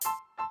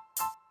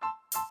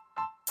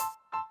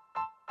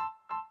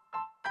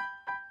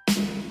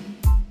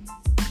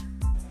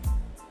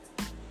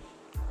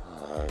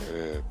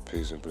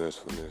peace and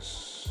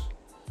blissfulness.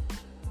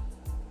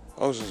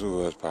 Oceans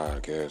with Us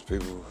podcast,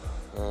 people.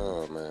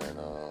 Oh man,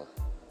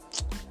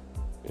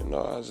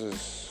 I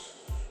just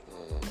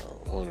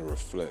want to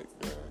reflect,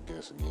 I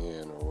guess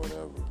again or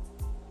whatever.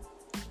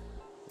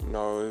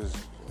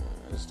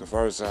 It's the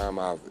first time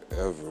I've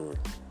ever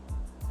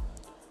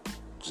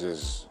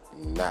just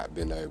not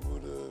been able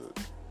to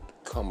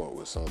come up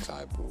with some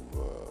type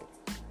of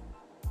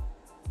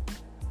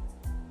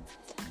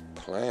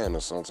plan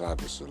or some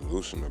type of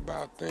solution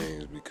about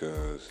things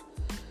because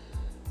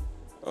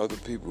other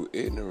people's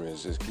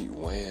ignorance just keep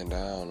weighing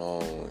down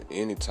on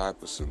any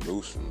type of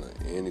solution or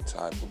any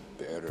type of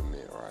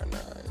betterment right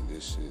now. And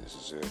this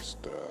is just,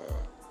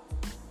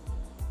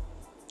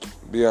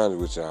 be honest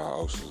with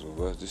y'all, Oceans of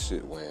Us, this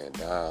shit weighing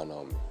down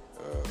on me.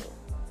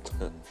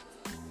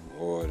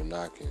 More than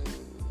I can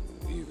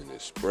even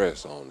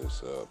express on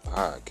this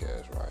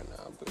podcast right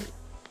now. But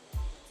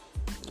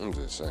I'm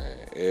just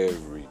saying,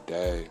 every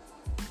day,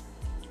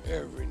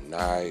 every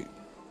night,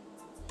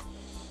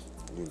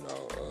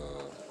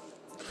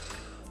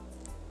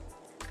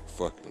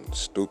 fucking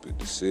stupid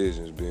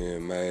decisions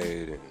being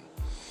made, and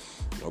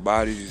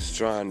nobody's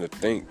trying to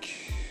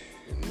think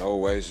in no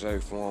way,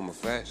 shape, form, or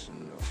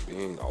fashion of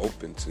being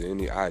open to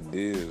any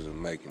ideas of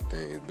making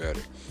things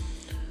better,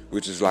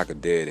 which is like a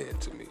dead end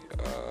to me.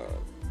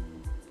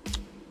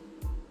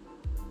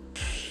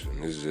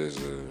 And it's just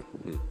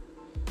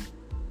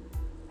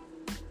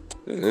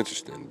it's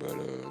interesting, but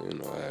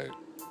hey,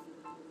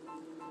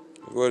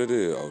 what it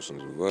is,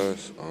 Oceans of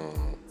Us.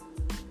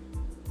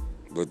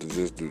 But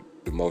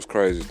the most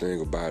crazy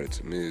thing about it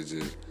to me is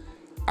just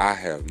I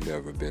have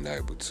never been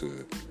able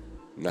to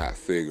not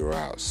figure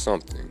out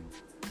something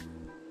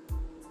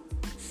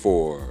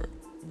for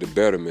the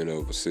betterment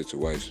of a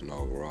situation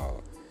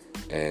overall.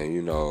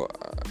 And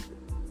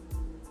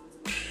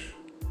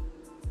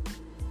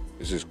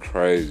it's just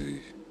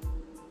crazy.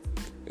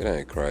 It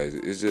ain't crazy.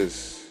 It's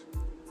just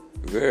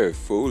very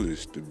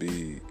foolish to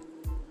be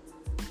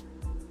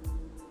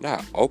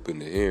not open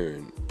to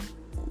hearing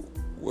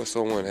what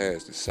someone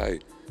has to say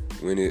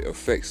when it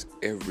affects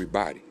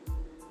everybody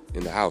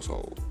in the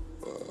household.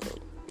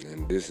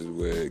 And this is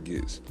where it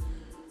gets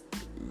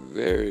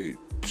very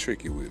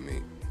tricky with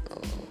me.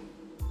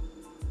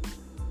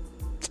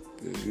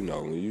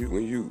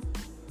 When you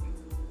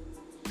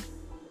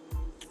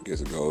I guess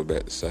it goes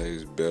back to say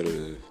it's better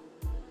to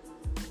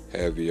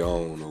have your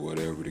own or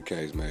whatever the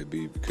case may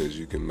be, because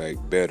you can make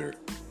better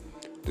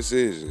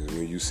decisions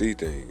when you see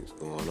things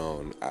going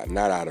on,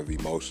 not out of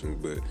emotions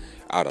but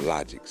out of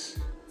logics,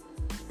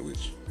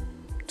 which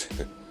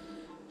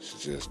it's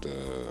just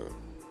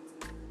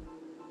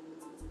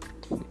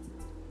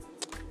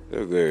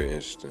they're very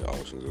interesting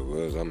Oceans of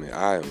Us. I mean,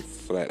 I am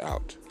flat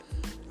out.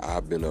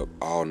 I've been up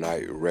all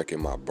night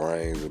wrecking my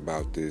brains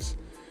about this,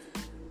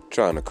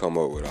 trying to come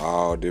up with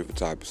all different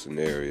type of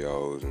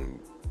scenarios and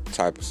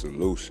type of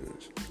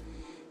solutions,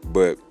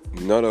 but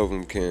none of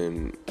them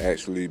can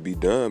actually be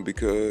done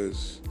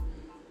because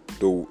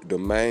the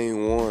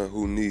main one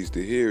who needs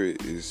to hear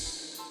it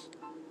is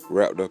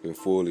wrapped up in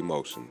full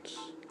emotions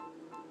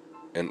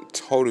and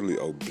totally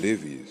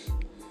oblivious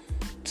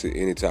to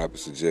any type of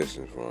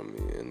suggestions from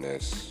me. And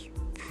that's,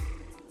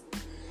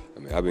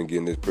 I've been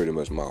getting this pretty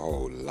much my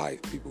whole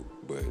life, people,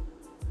 but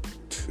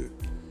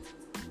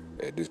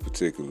at this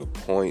particular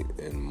point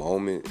and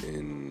moment,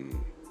 and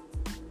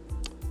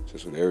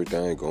just with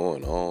everything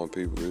going on,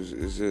 people,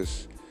 it's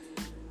just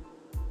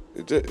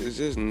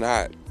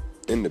not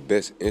in the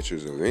best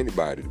interest of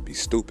anybody to be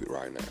stupid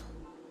right now.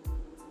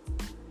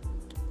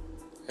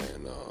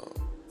 And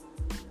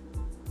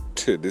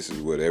this is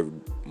what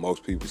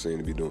most people seem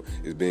to be doing,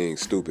 is being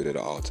stupid at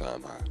an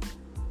all-time high,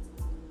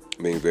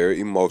 being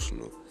very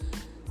emotional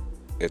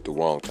at the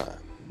wrong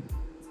time.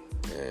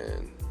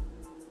 And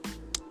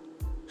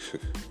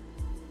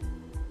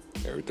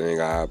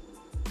everything I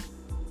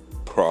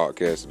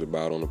broadcasted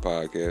about on the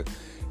podcast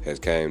has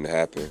came to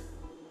happen.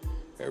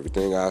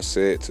 Everything I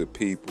said to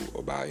people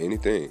about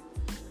anything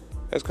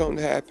has come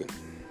to happen.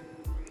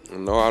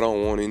 No, I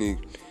don't want any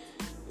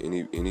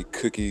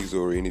cookies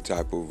or any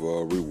type of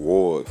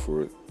reward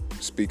for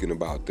speaking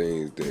about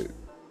things that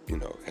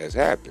has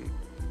happened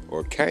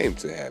or came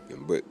to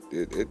happen. But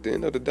at the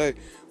end of the day,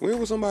 when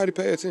will somebody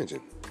pay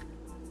attention?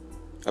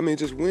 I mean,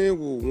 just when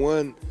will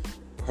one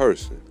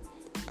person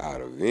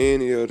out of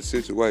any of the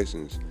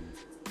situations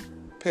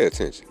pay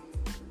attention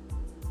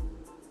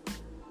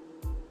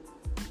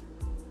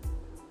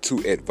to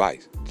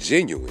advice,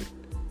 genuine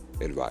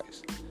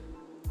advice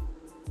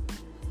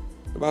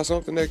about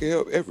something that can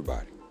help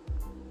everybody?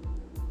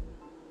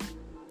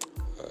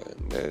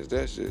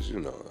 That's just,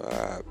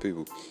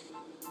 people,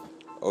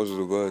 Oceans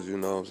of Us, you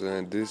know what I'm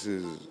saying? This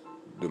is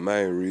the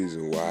main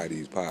reason why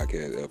these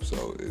podcast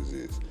episodes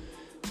exist.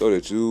 So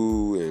that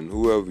you and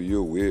whoever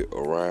you're with,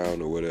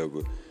 around or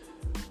whatever,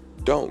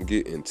 don't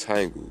get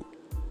entangled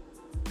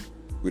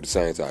with the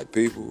same type of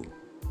people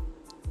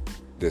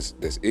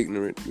that's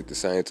ignorant, with the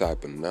same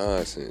type of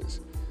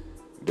nonsense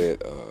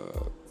that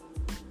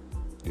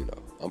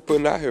I'm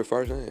putting out here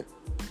firsthand.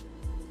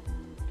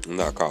 I'm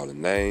not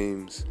calling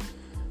names.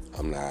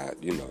 I'm not,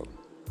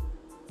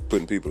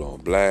 putting people on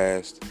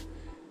blast.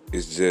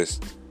 It's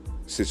just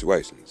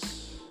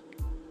situations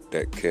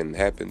that can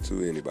happen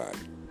to anybody.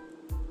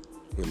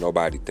 When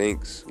nobody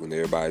thinks, when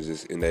everybody's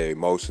just in their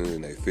emotions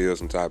and they feel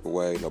some type of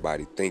way,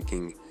 nobody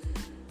thinking,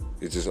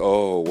 it's just,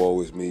 oh, woe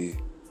is me,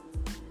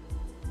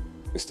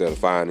 instead of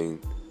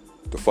finding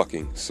the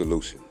fucking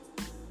solution.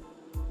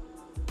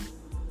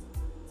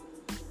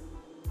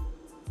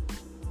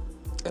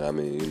 And I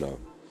mean,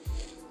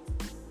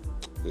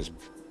 it's,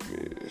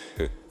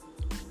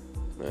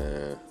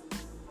 man,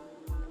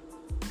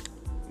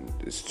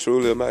 it's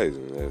truly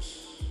amazing.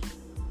 That's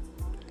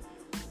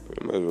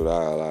pretty much what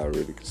I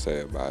really can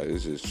say about it.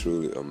 It's just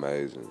truly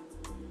amazing.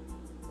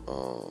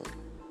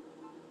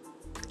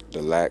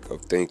 The lack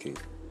of thinking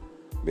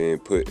being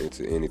put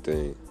into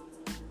anything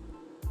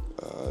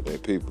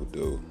that people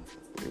do,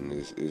 and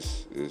it's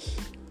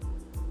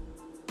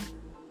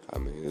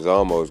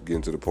almost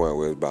getting to the point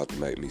where it's about to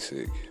make me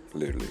sick,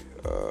 literally.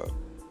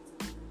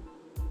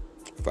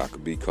 If I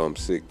could become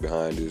sick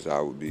behind this, I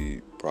would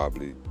be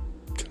probably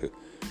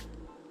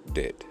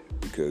dead,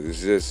 because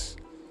it's just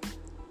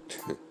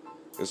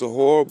it's a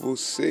horrible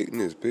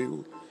sickness,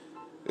 people.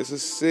 It's a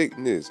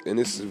sickness, and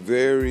it's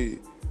very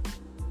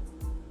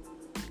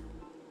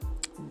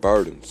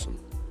burdensome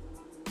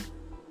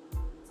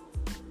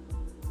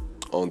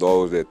on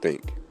those that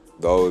think,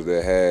 those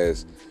that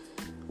has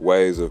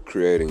ways of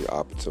creating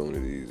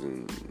opportunities,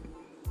 and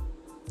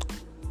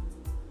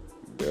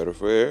better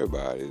for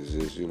everybody. It's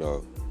just,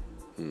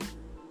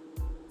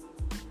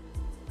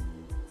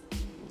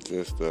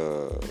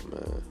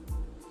 man,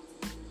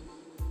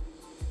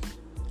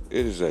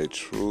 it is a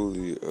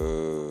truly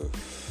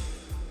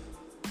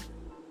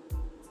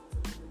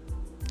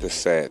the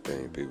sad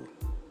thing, people.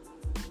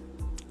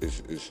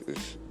 It's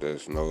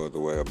there's no other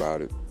way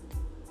about it.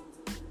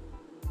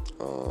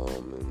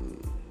 And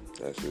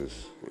that's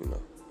just,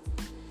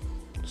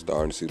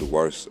 starting to see the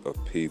worst of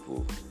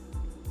people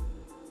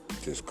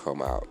just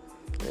come out,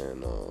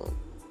 and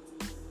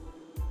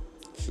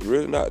it's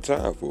really not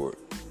time for it.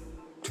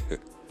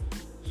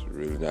 It's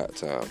really not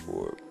time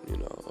for it,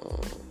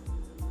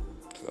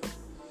 so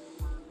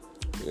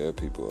yeah,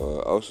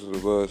 people, Oceans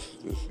of Us,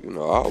 just,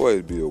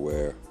 always be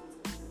aware.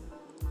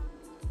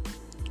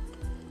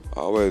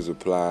 Always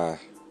apply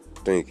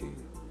thinking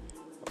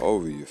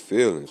over your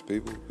feelings,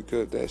 people,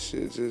 because that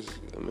shit just,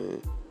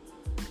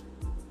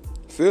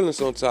 feeling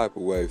some type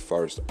of way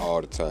first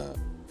all the time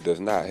does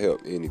not help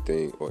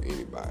anything or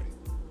anybody,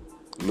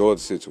 nor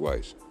the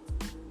situation.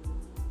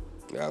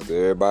 After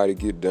everybody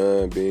get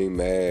done being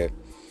mad,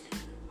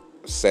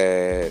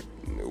 sad,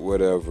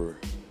 whatever,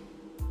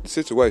 the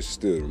situation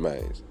still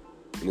remains,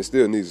 and it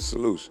still needs a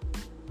solution.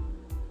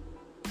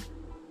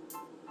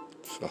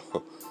 So,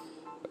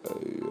 I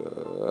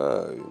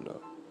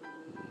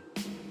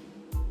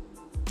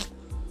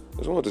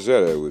just wanted to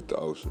share that with the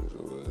Oceans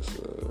of Us.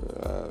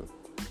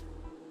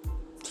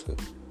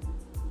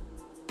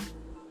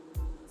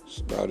 That's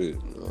about it.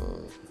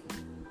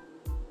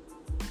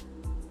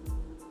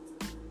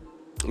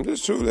 I'm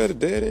just truly at a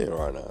dead end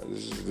right now.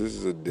 This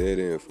is a dead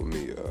end for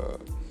me.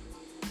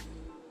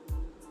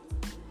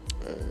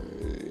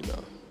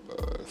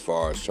 As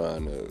far as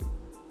trying to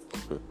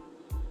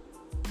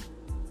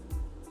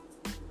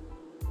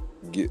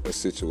get a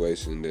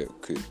situation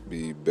that could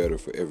be better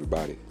for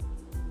everybody,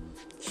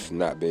 it's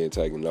not being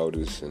taken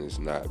notice, and it's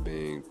not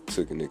being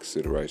taken into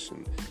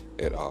consideration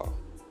at all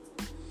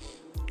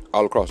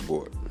across the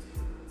board.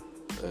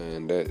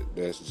 And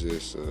that's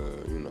just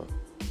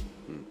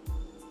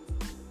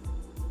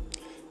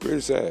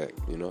really sad.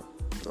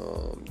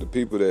 The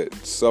people that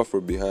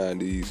suffer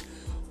behind these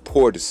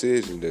poor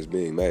decisions that's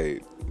being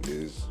made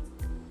is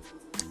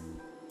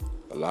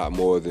a lot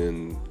more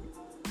than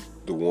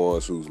the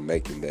ones who's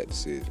making that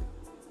decision,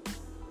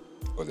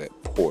 or that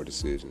poor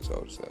decision,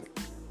 so to say,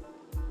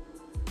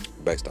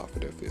 based off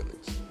of their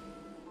feelings.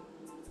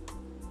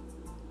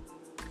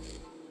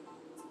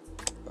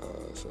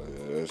 So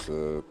yeah, that's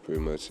pretty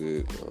much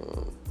it.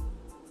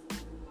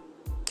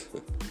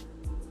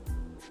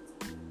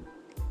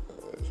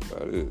 That's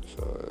about it.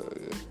 So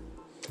yeah,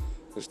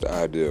 that's the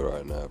idea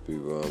right now,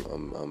 people.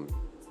 I'm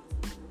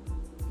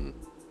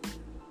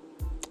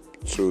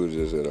truly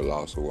just at a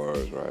loss of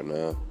words right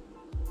now.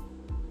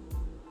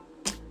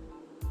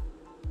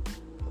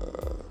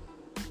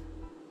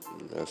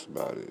 That's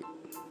about it.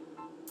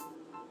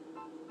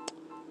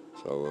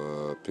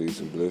 So, peace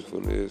and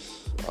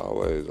blissfulness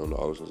always on the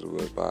Oceans of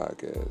Us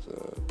podcast.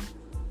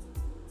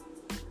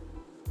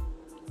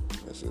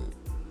 That's it.